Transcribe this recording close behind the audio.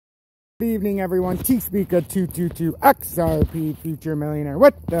evening, everyone. T-Speaker 222 XRP Future Millionaire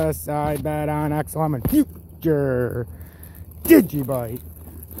with the side bet on XLM Future Digibyte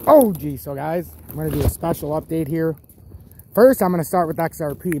OG. So guys, I'm going to do a special update here. First, I'm going to start with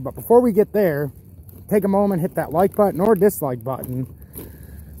XRP, but before we get there, take a moment, hit that like button or dislike button.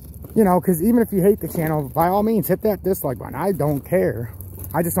 You know, because even if you hate the channel, by all means, hit that dislike button. I don't care.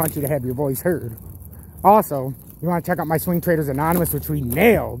 I just want you to have your voice heard. Also, you want to check out my Swing Traders Anonymous, which we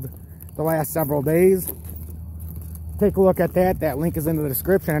nailed the last several days. Take a look at that. That link is in the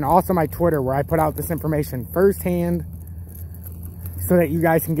description. And also my Twitter, where I put out this information firsthand so that you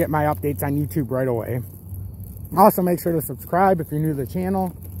guys can get my updates on YouTube right away. Also, make sure to subscribe if you're new to the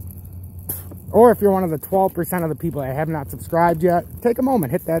channel. Or if you're one of the 12% of the people that have not subscribed yet, take a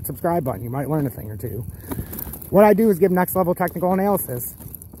moment, hit that subscribe button. You might learn a thing or two. What I do is give next level technical analysis.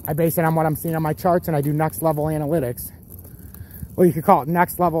 I base it on what I'm seeing on my charts, and I do next level analytics. Well, you could call it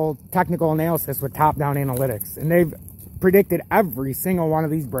next level technical analysis with top-down analytics. And they've predicted every single one of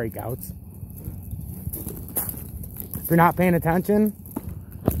these breakouts. If you're not paying attention,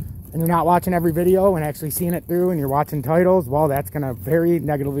 and you're not watching every video and actually seeing it through, and you're watching titles, well, that's going to very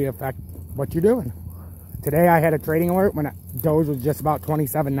negatively affect what you're doing. Today I had a trading alert when Doge was just about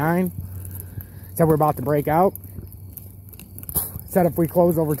 27.9. Said we're about to break out. Said if we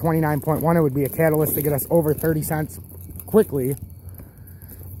close over 29.1, it would be a catalyst to get us over 30 cents quickly.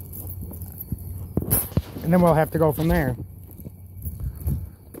 And then we'll have to go from there.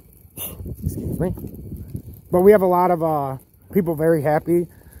 Excuse me. But we have a lot of people very happy.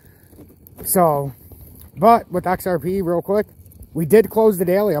 So, but with XRP, real quick, we did close the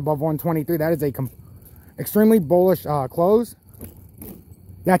daily above 123. That is a extremely bullish close.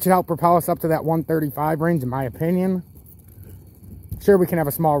 That should help propel us up to that 135 range, in my opinion. Sure, we can have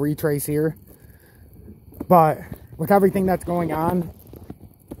a small retrace here. But with everything that's going on,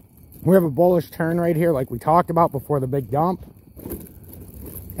 we have a bullish turn right here like we talked about before the big dump.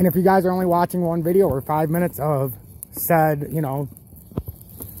 And if you guys are only watching one video or 5 minutes of said, you know,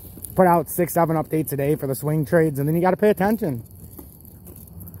 put out 6-7 updates a day for the swing trades, and then you got to pay attention.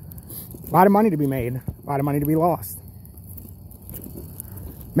 A lot of money to be made, a lot of money to be lost.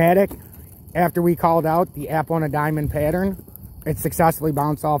 Matic, after we called out the app on a diamond pattern, it successfully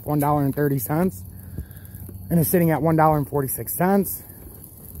bounced off $1.30 and is sitting at $1.46.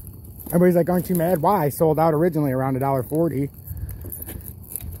 Everybody's like, aren't you mad? Why? I sold out originally around $1.40.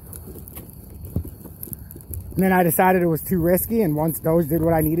 And then I decided it was too risky, and once Doge did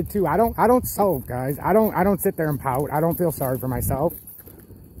what I needed to, I don't sulk, guys. I don't sit there and pout. I don't feel sorry for myself.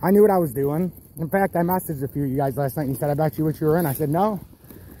 I knew what I was doing. In fact, I messaged a few of you guys last night and you said, I bet you what you were in. I said, no.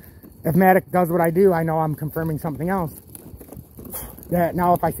 If Matic does what I do, I know I'm confirming something else. That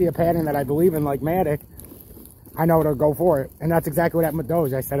now if I see a pattern that I believe in, like Matic, I know to go for it. And that's exactly what happened with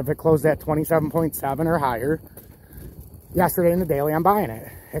Doge. I said if it closed at 27.7 or higher yesterday in the daily, I'm buying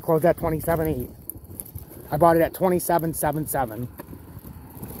it. It closed at 27.8. I bought it at 27.77.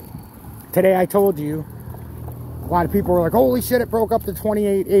 Today I told you, a lot of people were like, holy shit, it broke up to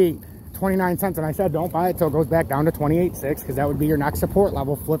 28.8, 29 cents. And I said, don't buy it till it goes back down to 28.6, because that would be your next support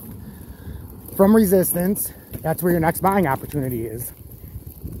level, flip from resistance. That's where your next buying opportunity is.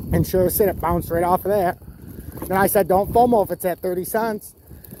 And sure as shit, it bounced right off of that. Then I said, don't FOMO if it's at 30 cents.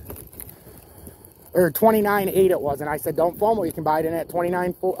 Or 29.8 it was. And I said, don't FOMO, you can buy it in at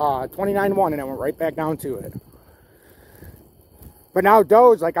 29.1, and it went right back down to it. But now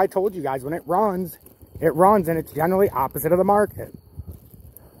Doge, like I told you guys, when it runs, and it's generally opposite of the market.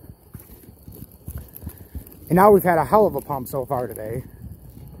 And now we've had a hell of a pump so far today.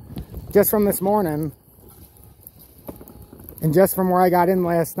 Just from this morning, and just from where I got in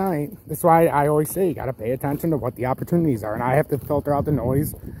last night. That's why I always say you got to pay attention to what the opportunities are. And I have to filter out the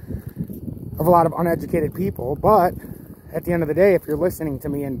noise of a lot of uneducated people. But at the end of the day, if you're listening to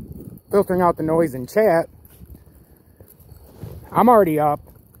me and filtering out the noise in chat, I'm already up.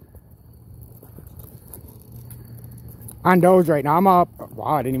 On Doge right now, I'm up.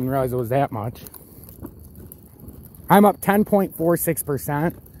 Wow, I didn't even realize it was that much. I'm up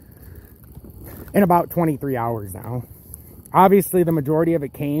 10.46% in about 23 hours now. Obviously, the majority of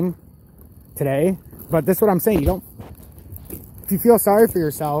it came today, but this is what I'm saying. If you feel sorry for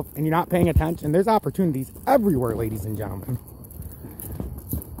yourself and you're not paying attention, there's opportunities everywhere, ladies and gentlemen.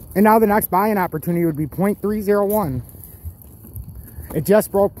 And now the next buying opportunity would be 0.301. It just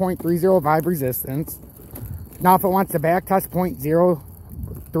broke 0.305 resistance. Now, if it wants to back test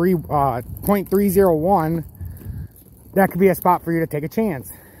 0.301, that could be a spot for you to take a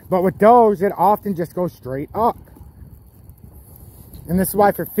chance. But with Doge, it often just goes straight up. And this is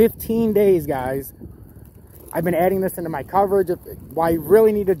why for 15 days, guys, I've been adding this into my coverage. Why you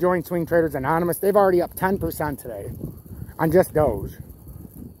really need to join Swing Traders Anonymous. They've already up 10% today on just Doge.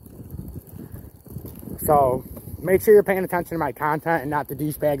 So make sure you're paying attention to my content and not the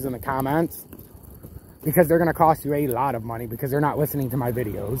douchebags in the comments, because they're going to cost you a lot of money because they're not listening to my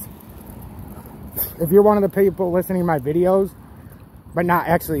videos. If you're one of the people listening to my videos but not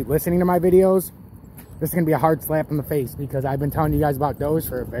actually listening to my videos, this is going to be a hard slap in the face, because I've been telling you guys about Doge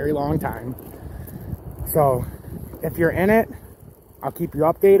for a very long time. So if you're in it, I'll keep you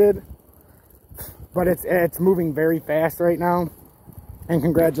updated. But it's moving very fast right now. And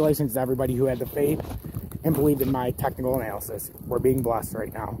congratulations to everybody who had the faith and believed in my technical analysis. We're being blessed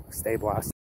right now. Stay blessed.